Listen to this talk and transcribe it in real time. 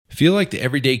Feel like the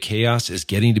everyday chaos is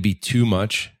getting to be too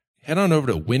much? Head on over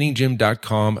to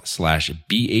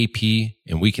winninggym.com/BAP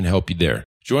and we can help you there.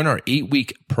 Join our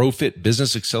 8-week ProFit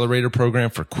Business Accelerator program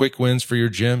for quick wins for your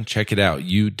gym. Check it out.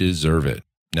 You deserve it.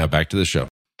 Now back to the show.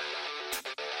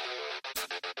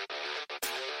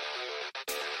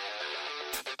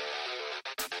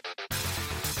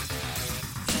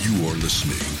 You are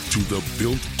listening to the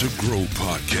Built to Grow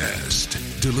podcast,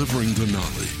 delivering the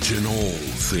knowledge in all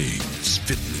things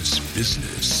fitness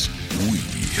business. We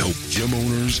help gym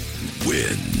owners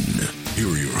win. Here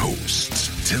are your hosts,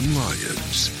 Tim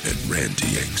Lyons and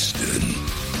Randy Engston.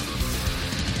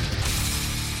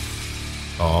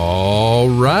 All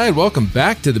right. Welcome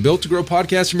back to the Built to Grow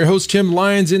podcast. I'm your host, Tim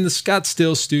Lyons, in the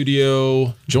Scottsdale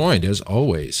studio, joined as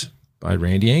always by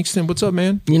Randy Engston. What's up,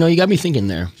 man? You know, you got me thinking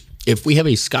there. If we have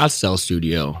a Scottsdale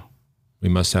studio, we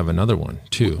must have another one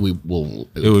too. We will.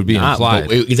 It would be implied.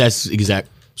 That's exact.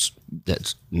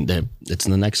 That's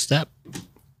the next step.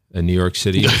 A New York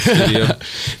City studio.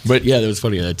 But yeah, that was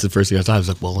funny. That's the first thing I thought. I was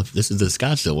like, well, if this is the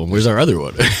Scottsdale one, where's our other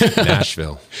one?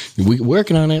 Nashville. We're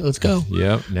working on it. Let's go.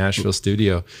 Yep, Nashville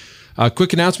studio.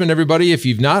 Quick announcement, everybody. If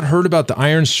you've not heard about the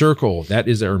Iron Circle, that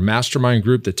is our mastermind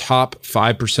group, the top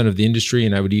 5% of the industry,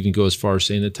 and I would even go as far as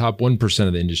saying the top 1%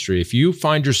 of the industry. If you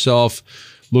find yourself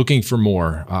looking for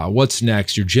more, what's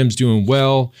next? Your gym's doing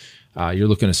well. You're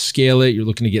looking to scale it. You're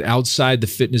looking to get outside the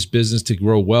fitness business to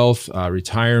grow wealth,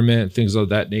 retirement, things of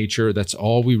that nature. That's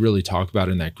all we really talk about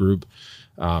in that group.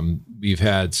 We've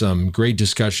had some great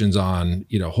discussions on,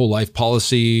 whole life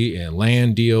policy and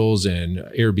land deals and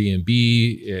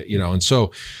Airbnb, and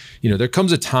so, there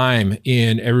comes a time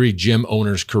in every gym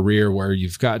owner's career where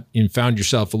you've got and found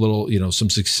yourself a little,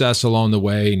 some success along the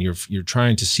way, and you're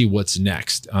trying to see what's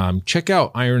next. Check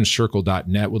out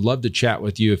ironcircle.net. Would love to chat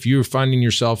with you. If you're finding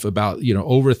yourself about,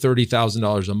 over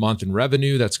 $30,000 a month in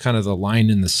revenue, that's kind of the line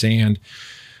in the sand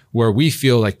where we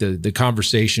feel like the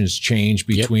conversations change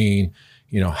between,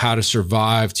 how to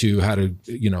survive to how to,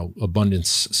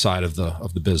 abundance side of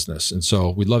the business. And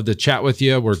so we'd love to chat with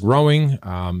you. We're growing.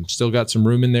 Still got some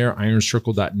room in there.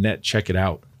 ironcircle.net. Check it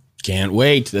out. Can't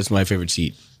wait. That's my favorite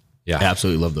seat. Yeah. I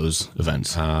absolutely love those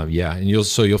events. And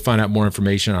you'll find out more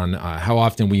information on how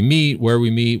often we meet, where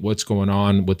we meet, what's going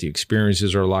on, what the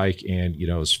experiences are like. And,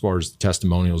 as far as the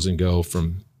testimonials and go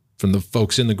from the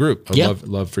folks in the group. I'd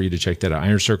love for you to check that out.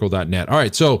 ironcircle.net. All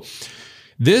right. So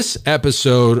this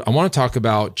episode, I want to talk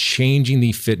about changing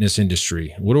the fitness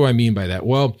industry. What do I mean by that?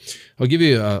 Well, I'll give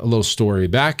you a little story.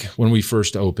 Back when we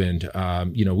first opened,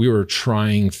 we were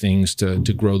trying things to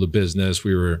grow the business.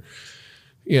 We were,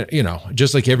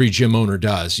 just like every gym owner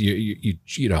does, you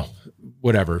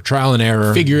whatever, trial and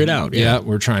error. Figure it out. Yeah.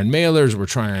 We're trying mailers. We're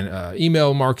trying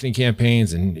email marketing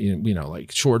campaigns and,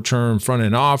 like short-term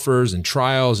front-end offers and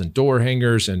trials and door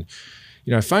hangers. And,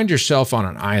 I find yourself on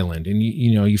an island and,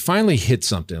 you finally hit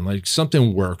something, like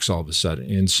something works all of a sudden.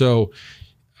 And so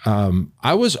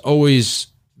I was always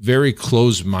very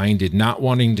closed-minded, not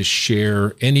wanting to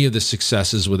share any of the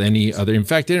successes with any other. In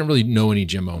fact, I didn't really know any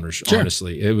gym owners,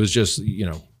 honestly. It was just,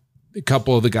 a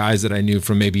couple of the guys that I knew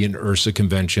from maybe an URSA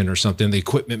convention or something, the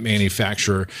equipment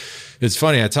manufacturer. It's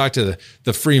funny. I talked to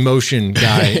the free motion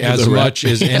guy as much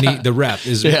as the rep.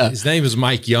 His name is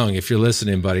Mike Young. If you're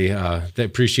listening, buddy, I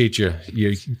appreciate you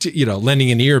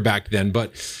lending an ear back then.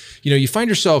 But, you find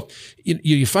yourself,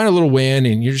 you find a little win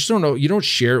and you just don't know, you don't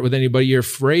share it with anybody. You're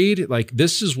afraid. Like,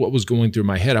 this is what was going through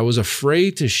my head. I was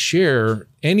afraid to share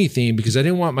anything because I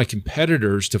didn't want my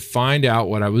competitors to find out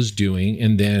what I was doing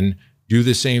and then do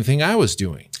the same thing I was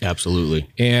doing. Absolutely.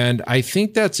 And I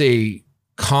think that's a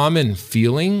common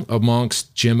feeling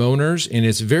amongst gym owners. And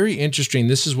it's very interesting.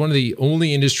 This is one of the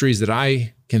only industries that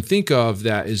I can think of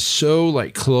that is so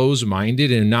like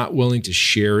closed-minded and not willing to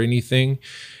share anything.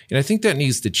 And I think that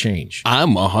needs to change.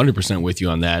 I'm 100% with you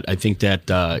on that. I think that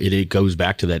it goes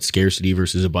back to that scarcity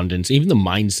versus abundance, even the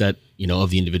mindset, of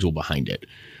the individual behind it.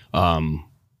 I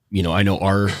know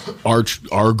our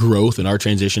growth and our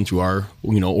transition through our,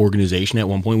 organization at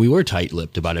one point, we were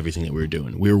tight-lipped about everything that we were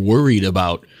doing. We were worried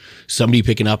about somebody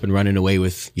picking up and running away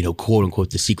with, quote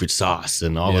unquote, the secret sauce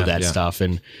and all of that stuff.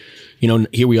 And,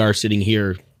 here we are sitting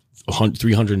here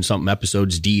 300 and something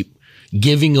episodes deep,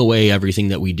 giving away everything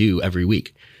that we do every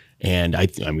week. And I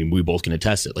mean, we both can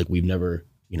attest it. Like, we've never,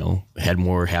 had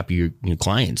more happier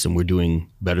clients, and we're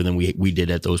doing better than we did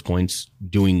at those points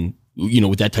doing,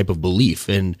 with that type of belief.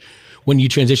 And when you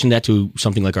transition that to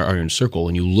something like our Iron Circle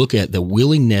and you look at the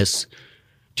willingness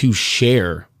to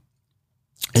share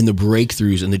and the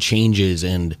breakthroughs and the changes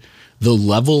and the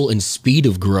level and speed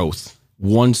of growth,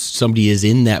 once somebody is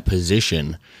in that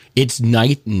position, it's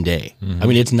night and day. Mm-hmm. I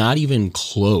mean, it's not even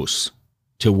close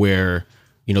to where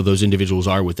those individuals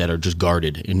are with that are just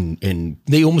guarded and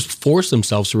they almost force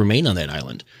themselves to remain on that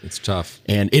island. It's tough.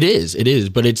 And it is,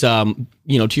 but it's, to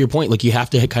your point, like you have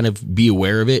to kind of be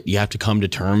aware of it. You have to come to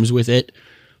terms with it.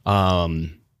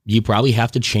 You probably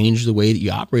have to change the way that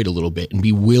you operate a little bit and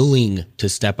be willing to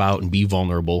step out and be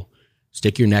vulnerable,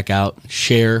 stick your neck out,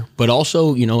 share, but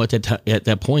also, at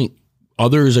that point,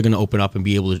 others are going to open up and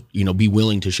be able to, be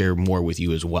willing to share more with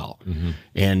you as well. Mm-hmm.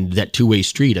 And that two-way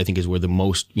street, I think, is where the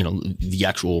most, the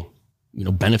actual,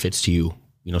 benefits to you,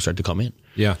 start to come in.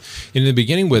 Yeah. In the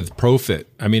beginning with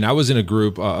Profit, I mean, I was in a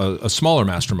group, a smaller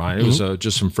mastermind. It was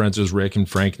just some friends. It was Rick and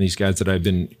Frank and these guys that I've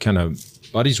been kind of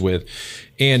buddies with.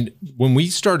 And when we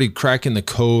started cracking the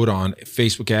code on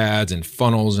Facebook ads and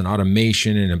funnels and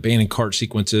automation and abandoned cart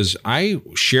sequences, I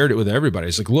shared it with everybody.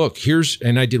 It's like, look,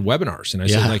 and I did webinars and I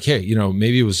said like, hey,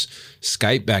 maybe it was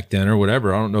Skype back then or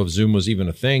whatever. I don't know if Zoom was even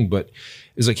a thing, but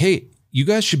it's like, hey, you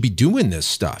guys should be doing this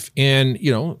stuff. And,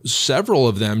 several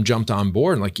of them jumped on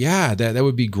board and like, yeah, that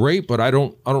would be great, but I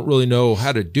don't really know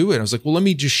how to do it. I was like, well, let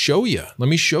me just show you. Let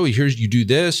me show you. Here's, you do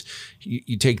this,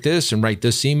 you take this and write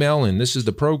this email and this is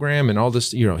the program and all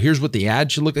this, here's what the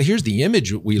ad should look like. Here's the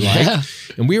image we like.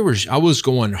 And I was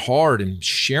going hard and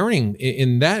sharing.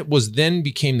 And that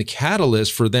became the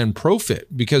catalyst for then Profit,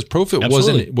 because Profit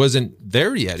wasn't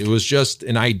there yet. It was just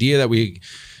an idea that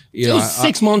it was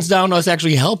 6 months down to us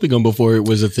actually helping them before it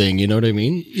was a thing. You know what I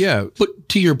mean? Yeah. But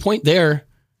to your point there,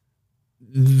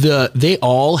 they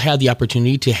all had the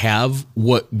opportunity to have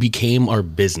what became our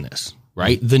business,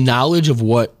 right? The knowledge of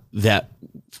what that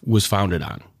was founded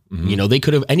on. Mm-hmm. They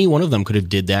could have, any one of them could have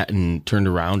did that and turned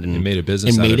around and made a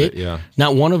business out of it. Yeah.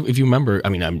 Not one of, if you remember, I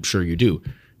mean, I'm sure you do,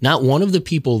 not one of the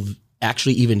people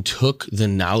actually even took the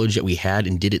knowledge that we had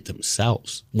and did it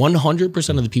themselves.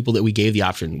 100% of the people that we gave the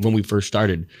option when we first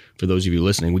started, for those of you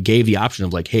listening, we gave the option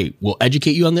of like, hey, we'll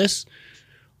educate you on this,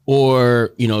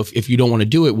 or, if you don't want to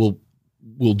do it,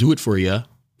 we'll do it for you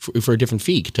for a different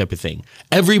fee type of thing.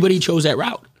 Everybody chose that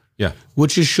route. Yeah.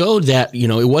 Which just showed that,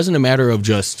 it wasn't a matter of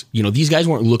just, these guys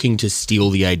weren't looking to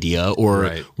steal the idea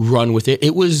or run with it.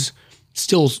 It was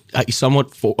still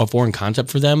somewhat a foreign concept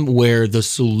for them, where the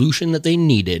solution that they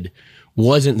needed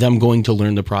wasn't them going to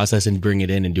learn the process and bring it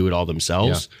in and do it all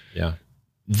themselves. Yeah.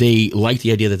 They liked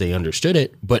the idea that they understood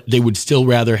it, but they would still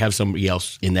rather have somebody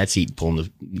else in that seat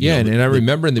pulling the. And I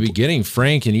remember in the beginning,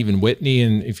 Frank and even Whitney,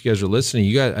 and if you guys are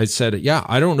listening, I said,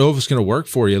 I don't know if it's going to work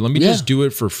for you. Let me just do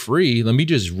it for free. Let me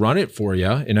just run it for you.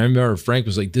 And I remember Frank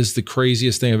was like, this is the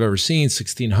craziest thing I've ever seen.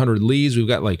 1,600 leads. We've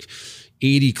got like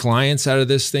 80 clients out of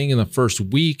this thing in the first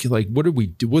week. Like, what did we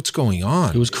do? What's going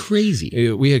on? It was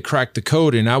crazy. We had cracked the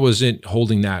code and I wasn't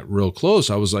holding that real close.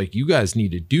 I was like, you guys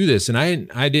need to do this. And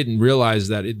I didn't realize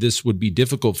that this would be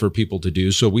difficult for people to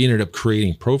do. So we ended up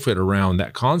creating Profit around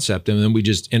that concept. And then we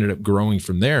just ended up growing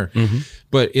from there. Mm-hmm.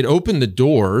 But it opened the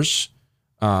doors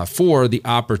for the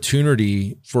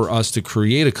opportunity for us to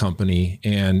create a company.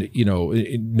 And,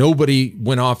 nobody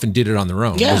went off and did it on their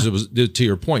own. Yeah. It was, to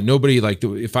your point, nobody, like,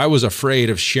 if I was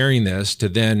afraid of sharing this to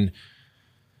then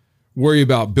worry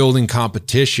about building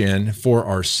competition for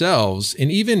ourselves.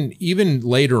 And even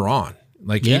later on,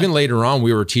 even later on,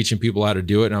 we were teaching people how to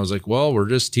do it. And I was like, well,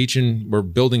 we're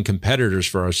building competitors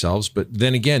for ourselves. But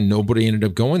then again, nobody ended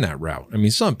up going that route. I mean,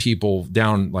 some people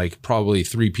down, like probably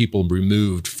 3 people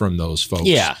removed from those folks.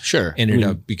 Yeah, sure. Ended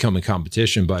up becoming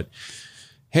competition. But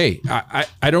hey,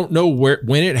 I don't know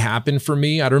when it happened for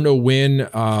me. I don't know when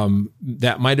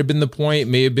that might have been the point. It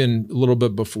may have been a little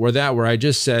bit before that, where I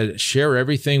just said, share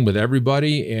everything with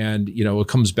everybody. And, it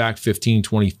comes back 15,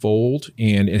 20 fold.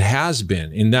 And it has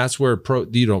been. And that's where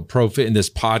Profit and this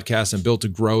podcast and Built to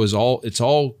Grow it's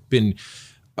all been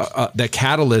the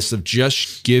catalyst of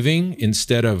just giving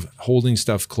instead of holding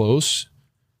stuff close.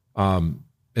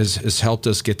 Has helped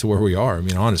us get to where we are. I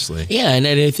mean, honestly. Yeah. And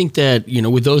I think that,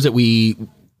 with those that we,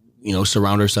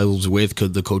 surround ourselves with,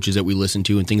 the coaches that we listen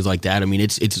to and things like that. I mean,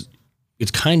 it's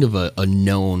kind of a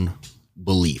known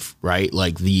belief, right?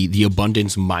 Like the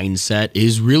abundance mindset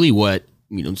is really what,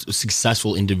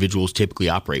 successful individuals typically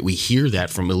operate. We hear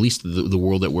that from at least the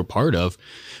world that we're part of,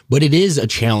 but it is a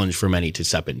challenge for many to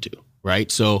step into, right?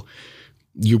 So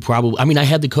you probably, I mean,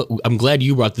 I'm glad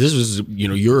you brought, this was,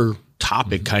 your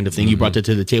topic kind of thing. You brought that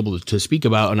to the table to speak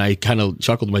about. And I kind of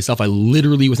chuckled to myself. I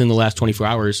literally within the last 24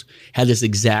 hours had this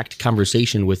exact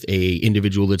conversation with a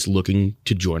individual that's looking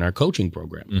to join our coaching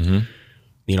program. Mm-hmm.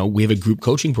 We have a group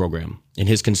coaching program and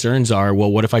his concerns are,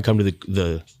 well, what if I come to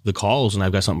the calls and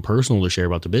I've got something personal to share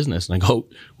about the business? And I go,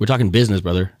 we're talking business,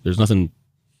 brother. There's nothing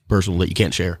personal that you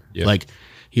can't share. Yeah. Like,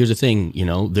 here's the thing,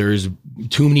 there's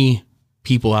too many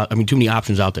people out. I mean, too many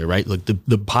options out there, right? Like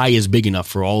the pie is big enough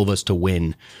for all of us to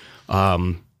win.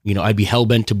 I'd be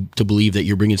hell-bent to believe that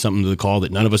you're bringing something to the call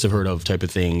that none of us have heard of type of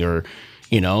thing. Or,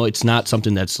 it's not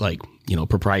something that's like,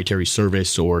 proprietary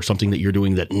service or something that you're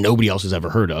doing that nobody else has ever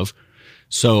heard of.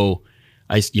 So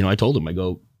I told him, I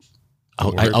go,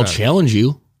 I'll challenge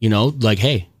you, like,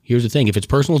 hey, here's the thing. If it's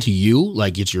personal to you,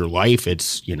 like it's your life,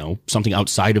 it's, something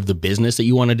outside of the business that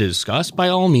you wanted to discuss, by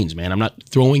all means, man. I'm not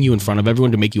throwing you in front of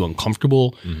everyone to make you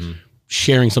uncomfortable.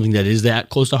 Sharing something that is that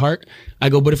close to heart. I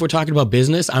go, but if we're talking about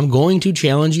business, I'm going to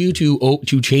challenge you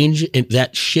to change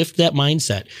that, shift that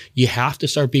mindset. You have to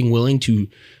start being willing to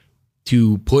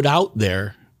put out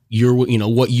there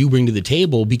what you bring to the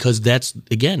table, because that's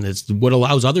what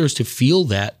allows others to feel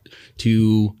that,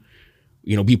 to,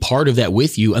 be part of that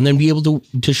with you, and then be able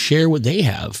to share what they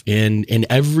have, and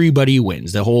everybody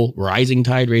wins. The whole rising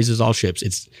tide raises all ships.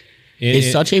 It's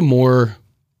such a more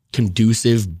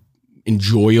conducive,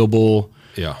 enjoyable,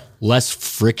 less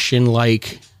friction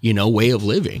like, way of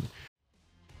living.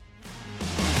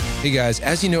 Hey guys,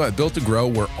 as you know, at Built to Grow,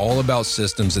 we're all about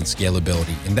systems and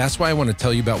scalability. And that's why I want to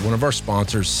tell you about one of our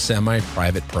sponsors,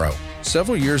 Semi-Private Pro.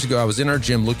 Several years ago, I was in our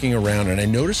gym looking around and I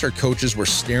noticed our coaches were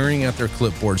staring at their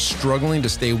clipboards, struggling to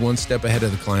stay one step ahead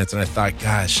of the clients. And I thought,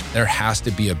 gosh, there has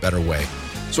to be a better way.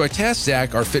 So I tasked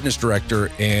Zach, our fitness director,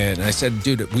 and I said,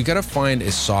 dude, we got to find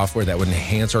a software that would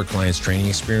enhance our clients' training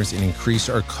experience and increase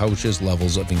our coaches'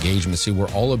 levels of engagement. See,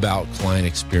 we're all about client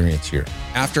experience here.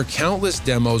 After countless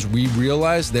demos, we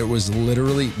realized there was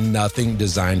literally nothing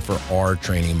designed for our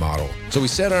training model. So we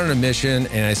set out on a mission,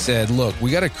 and I said, look,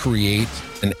 we got to create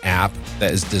an app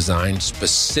that is designed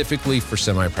specifically for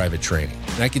semi-private training.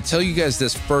 And I can tell you guys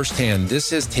this firsthand,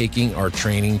 this is taking our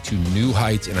training to new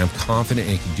heights, and I'm confident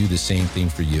it can do the same thing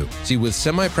for you. See, with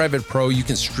Semi-Private Pro, you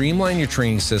can streamline your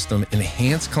training system,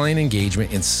 enhance client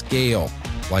engagement, and scale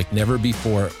like never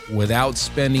before without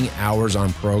spending hours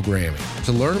on programming.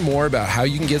 To learn more about how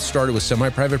you can get started with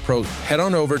Semi-Private Pro, head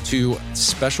on over to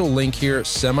special link here,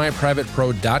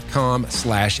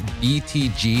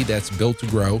 semiprivatepro.com/BTG. That's Built to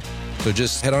Grow. So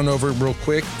just head on over real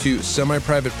quick to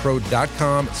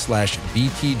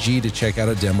semiprivatepro.com/BTG to check out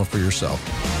a demo for yourself.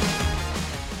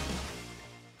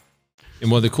 And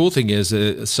one of the cool thing is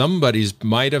somebody's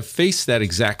might have faced that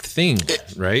exact thing,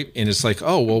 right? And it's like,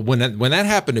 oh, well, when that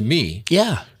happened to me,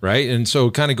 right? And so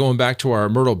kind of going back to our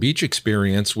Myrtle Beach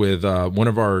experience with one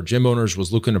of our gym owners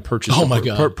was looking to purchase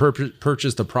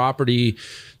purchase the property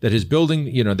that his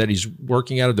building, that he's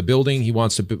working out of the building. He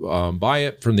wants to buy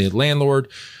it from the landlord.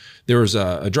 There was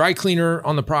a dry cleaner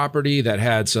on the property that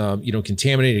had some,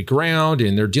 contaminated ground,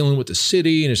 and they're dealing with the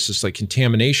city, and it's just like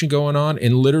contamination going on.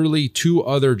 And literally 2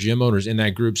 other gym owners in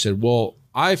that group said, well,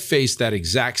 I faced that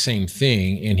exact same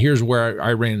thing, and here's where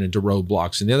I ran into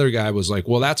roadblocks. And the other guy was like,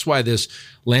 well, that's why this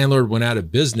landlord went out of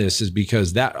business, is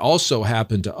because that also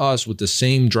happened to us with the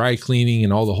same dry cleaning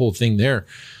and all the whole thing there.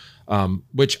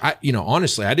 Which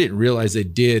honestly, I didn't realize they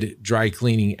did dry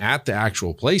cleaning at the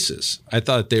actual places. I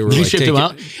thought they were shipped them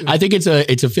out. I think it's a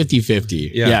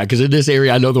 50-50. Yeah. Because in this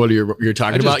area, I know the one you're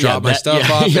talking about. Drop my stuff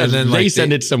off, and then they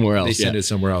send it somewhere else. They send it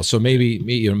somewhere else. So maybe,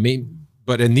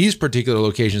 but in these particular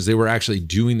locations, they were actually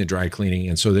doing the dry cleaning,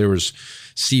 and so there was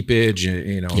seepage,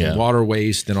 and water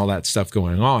waste, and all that stuff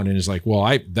going on. And it's like,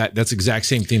 well, that's the exact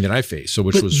same thing that I faced. So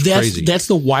which was crazy. That's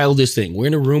the wildest thing. We're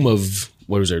in a room of,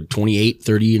 what was there, 28,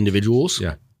 30 individuals?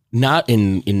 Yeah. Not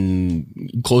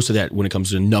in close to that when it comes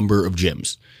to the number of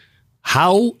gyms.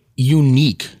 How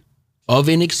unique of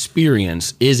an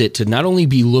experience is it to not only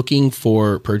be looking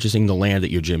for purchasing the land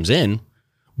that your gym's in,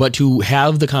 but to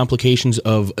have the complications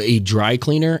of a dry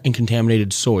cleaner and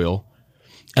contaminated soil?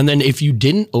 And then if you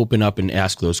didn't open up and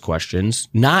ask those questions,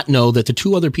 not know that the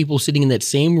 2 other people sitting in that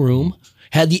same room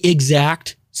had the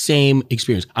exact same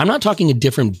experience. I'm not talking a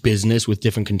different business with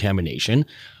different contamination,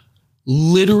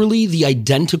 literally the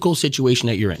identical situation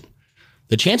that you're in.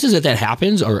 The chances that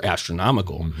happens are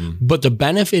astronomical, but the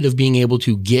benefit of being able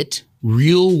to get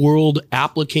real world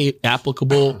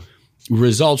applicable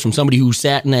results from somebody who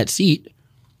sat in that seat,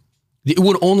 it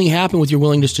would only happen with your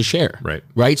willingness to share.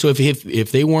 Right. So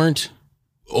if they weren't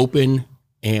open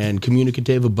and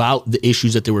communicative about the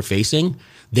issues that they were facing,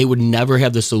 they would never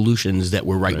have the solutions that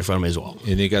were right in front of them as well.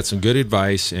 And they got some good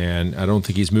advice, and I don't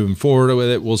think he's moving forward with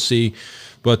it. We'll see.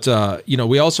 But,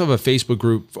 we also have a Facebook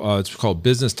group. It's called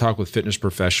Business Talk with Fitness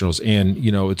Professionals. And,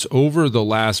 it's over the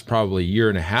last probably year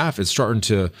and a half, it's starting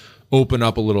to open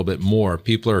up a little bit more.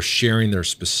 People are sharing their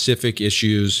specific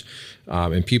issues,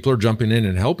 and people are jumping in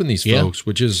and helping these folks,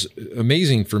 which is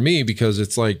amazing for me, because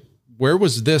it's like, where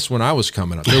was this when I was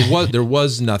coming up? There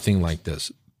was nothing like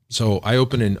this. So I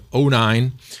opened in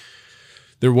 2009.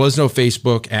 There was no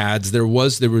Facebook ads. There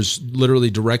was literally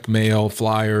direct mail,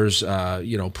 flyers,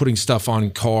 putting stuff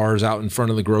on cars out in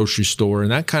front of the grocery store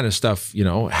and that kind of stuff,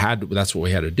 that's what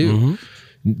we had to do. Mm-hmm.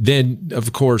 Then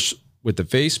of course, with the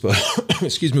Facebook,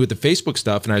 with the Facebook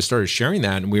stuff, and I started sharing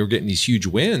that and we were getting these huge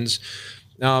wins,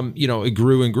 it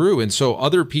grew and grew. And so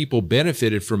other people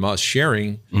benefited from us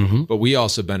sharing, but we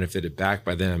also benefited back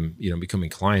by them, becoming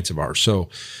clients of ours. So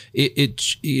it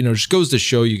just goes to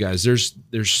show you guys,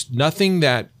 there's nothing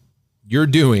that you're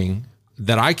doing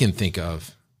that I can think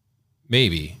of,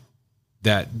 maybe,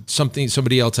 that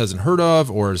somebody else hasn't heard of,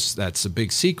 or that's a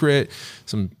big secret,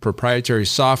 some proprietary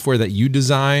software that you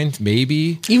designed,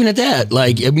 maybe. Even at that,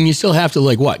 you still have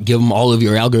to give them all of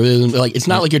your algorithm. It's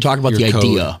not like you're talking about the code,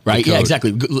 idea, right? Yeah,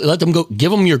 exactly. Let them go, give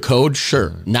them your code.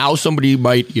 Sure. Now somebody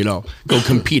might, go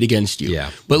compete against you. Yeah.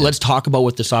 But let's talk about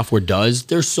what the software does.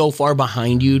 They're so far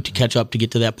behind you to catch up to get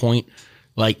to that point.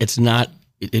 It's not.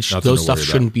 Those stuff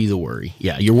shouldn't be the worry.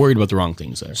 Yeah, you're worried about the wrong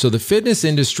things there. So the fitness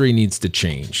industry needs to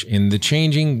change. And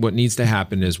what needs to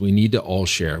happen is we need to all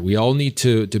share. We all need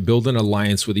to build an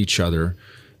alliance with each other,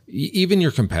 even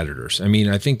your competitors. I mean,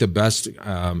 I think the best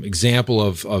example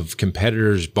of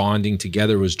competitors bonding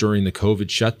together was during the COVID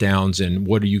shutdowns and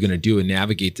what are you going to do and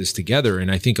navigate this together. And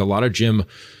I think a lot of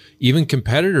even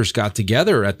competitors got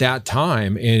together at that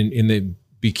time and they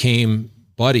became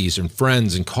buddies and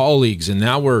friends and colleagues, and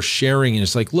now we're sharing. And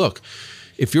it's look,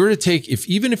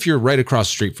 even if you're right across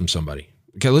the street from somebody,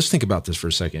 okay, let's think about this for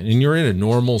a second, and you're in a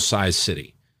normal size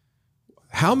city,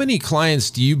 how many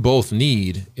clients do you both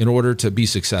need in order to be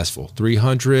successful?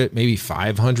 300, maybe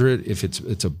 500 if it's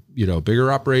a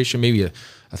bigger operation, maybe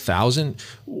 1,000.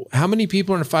 How many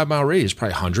people are in a 5 mile radius?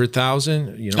 Probably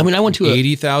 100,000. I went to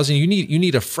 80,000. You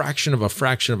need a fraction of a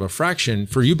fraction of a fraction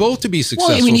for you both to be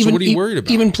successful. So what are you worried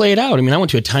about? Even play it out. I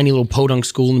went to a tiny little podunk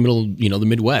school in the middle of the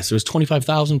Midwest. There was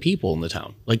 25,000 people in the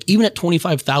town. Even at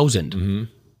 25,000,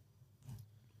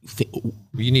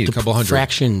 you need a couple hundred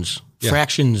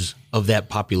fractions of that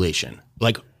population.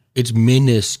 It's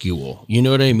minuscule. You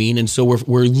know what I mean? And so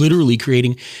we're literally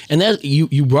creating, and that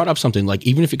you brought up something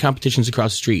even if your competition's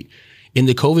across the street, in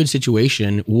the COVID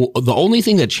situation, the only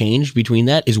thing that changed between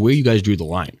that is where you guys drew the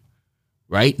line,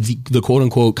 right? The quote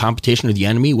unquote competition or the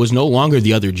enemy was no longer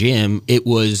the other gym. It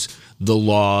was the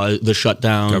law, the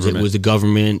shutdowns. Government. It was the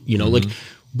government,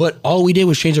 but all we did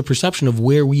was change the perception of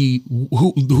where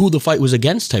who the fight was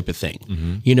against type of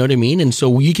thing. You know what I mean? And so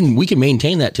we can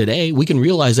maintain that today. We can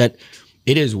realize that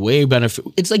it is way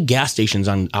beneficial. It's like gas stations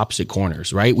on opposite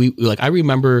corners, right? I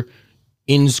remember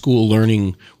in school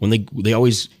learning when they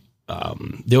always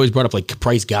brought up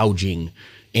price gouging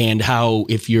and how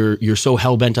if you're so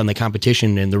hell bent on the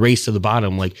competition and the race to the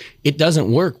bottom, it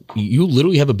doesn't work. You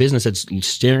literally have a business that's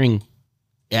staring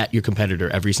at your competitor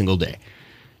every single day.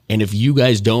 And if you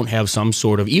guys don't have some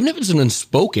sort of, even if it's an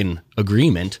unspoken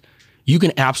agreement, you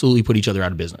can absolutely put each other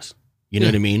out of business. You know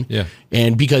what I mean? Yeah.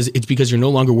 And because you're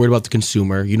no longer worried about the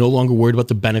consumer, you're no longer worried about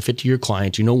the benefit to your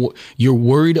client. You're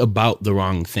worried about the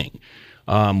wrong thing.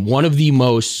 One of the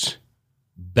most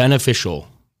beneficial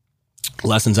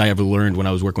lessons I ever learned when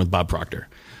I was working with Bob Proctor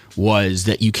was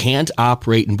that you can't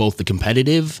operate in both the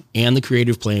competitive and the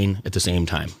creative plane at the same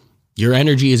time. Your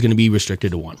energy is going to be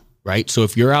restricted to one, right? So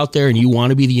if you're out there and you want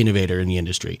to be the innovator in the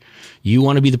industry, you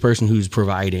want to be the person who's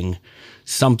providing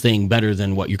something better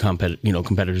than what your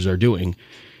competitors are doing.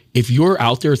 If you're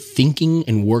out there thinking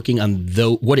and working on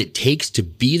what it takes to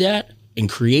be that and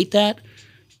create that,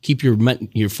 keep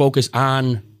your focus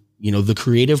on the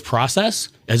creative process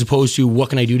as opposed to what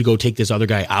can I do to go take this other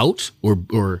guy out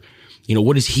or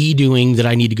what is he doing that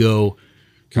I need to go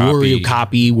worry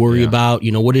about,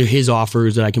 what are his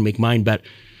offers that I can make mine better.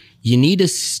 You need to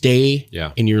stay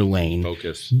in your lane.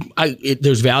 Focus.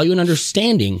 There's value in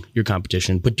understanding your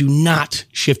competition, but do not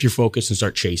shift your focus and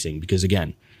start chasing because,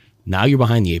 again, now you're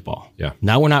behind the eight ball. Yeah.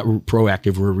 Now we're not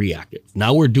proactive, we're reactive.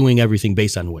 Now we're doing everything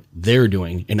based on what they're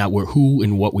doing and not who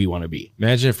and what we want to be.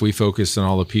 Imagine if we focused on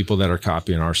all the people that are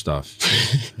copying our stuff.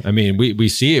 We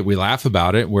see it, we laugh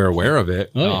about it, we're aware of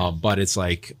it, but it's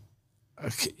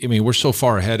we're so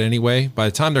far ahead anyway. By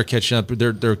the time they're catching up,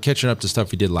 they're catching up to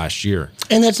stuff we did last year.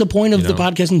 And that's the point of the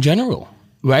podcast in general,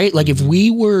 right? If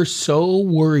we were so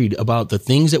worried about the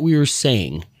things that we were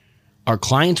saying, our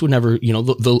clients would never,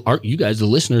 you guys, the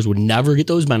listeners would never get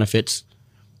those benefits.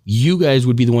 You guys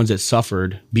would be the ones that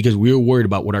suffered because we were worried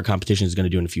about what our competition is going to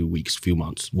do in a few weeks, few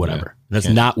months, whatever. Yeah. That's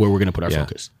not where we're going to put our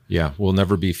focus. Yeah. We'll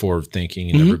never be forward thinking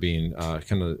and never being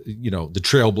the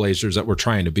trailblazers that we're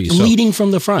trying to be. So, leading from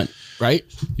the front, right?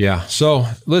 Yeah. So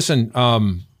listen,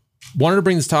 wanted to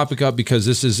bring this topic up because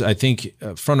this is, I think,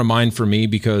 front of mind for me,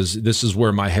 because this is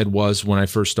where my head was when I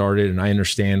first started, and I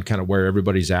understand kind of where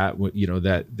everybody's at. You know,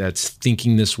 that's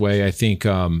thinking this way. I think,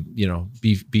 you know,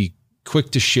 be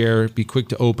quick to share, be quick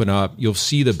to open up. You'll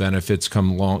see the benefits come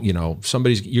along. You know,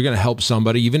 you're going to help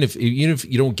somebody, even if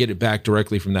you don't get it back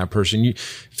directly from that person. You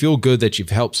feel good that you've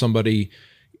helped somebody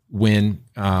win.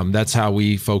 That's how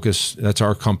we focus. That's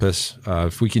our compass.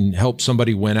 If we can help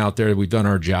somebody win out there, we've done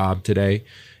our job today.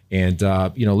 And,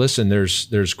 you know, listen,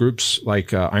 there's groups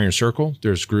like Iron Circle.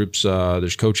 There's groups,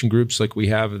 there's coaching groups like we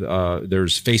have.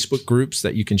 There's Facebook groups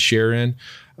that you can share in.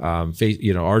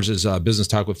 You know, ours is Business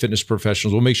Talk with Fitness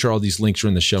Professionals. We'll make sure all these links are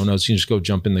in the show notes. You can just go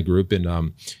jump in the group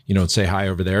and, you know, and say hi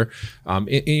over there. And,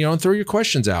 you know, and throw your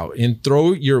questions out and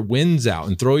throw your wins out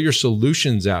and throw your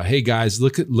solutions out. Hey guys,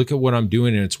 look at what I'm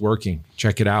doing and it's working.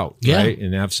 Check it out. Yeah. Right.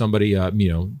 And have somebody,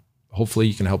 you know, hopefully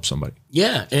you can help somebody.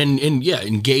 Yeah. And yeah,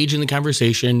 engage in the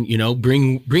conversation, you know,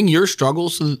 bring your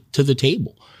struggles to the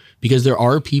table, because there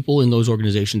are people in those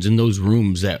organizations, in those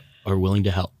rooms, that are willing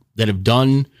to help, that have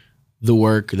done the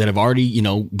work, that have already, you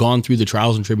know, gone through the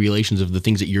trials and tribulations of the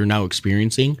things that you're now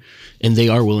experiencing, and they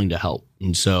are willing to help.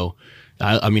 And so,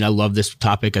 I mean, I love this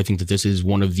topic. I think that this is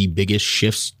one of the biggest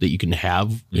shifts that you can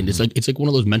have. And it's like one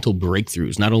of those mental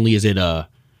breakthroughs. Not only is it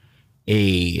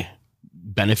a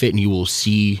benefit and you will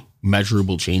see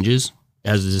measurable changes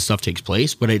as this stuff takes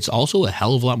place, but it's also a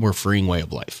hell of a lot more freeing way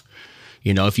of life.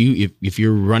 You know, if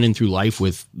you're running through life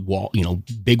with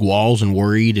big walls and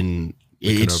worried and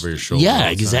looking over your shoulder. Yeah,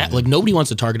 exactly. Like nobody wants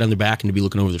a target on their back and to be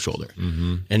looking over their shoulder.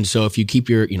 Mm-hmm. And so if you keep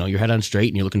your head on straight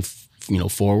and you're looking,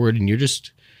 forward, and you're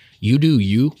just, you do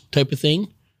you type of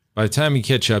thing, by the time you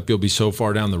catch up, you'll be so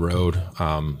far down the road.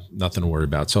 Nothing to worry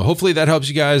about. So hopefully that helps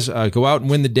you guys go out and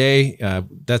win the day.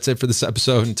 That's it for this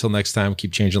episode. Until next time,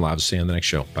 keep changing lives. See you on the next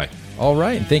show. Bye. All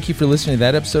right. And thank you for listening to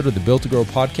that episode of the Built to Grow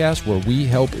podcast, where we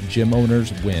help gym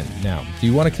owners win. Now, do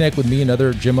you want to connect with me and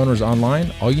other gym owners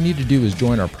online? All you need to do is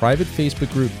join our private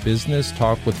Facebook group, Business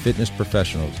Talk with Fitness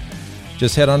Professionals.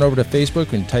 Just head on over to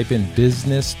Facebook and type in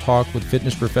Business Talk with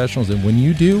Fitness Professionals. And when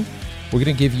you do, we're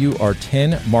going to give you our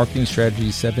 10 marketing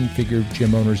strategies 7-figure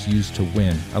gym owners use to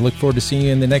win. I look forward to seeing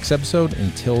you in the next episode.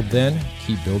 Until then,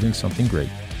 keep building something great.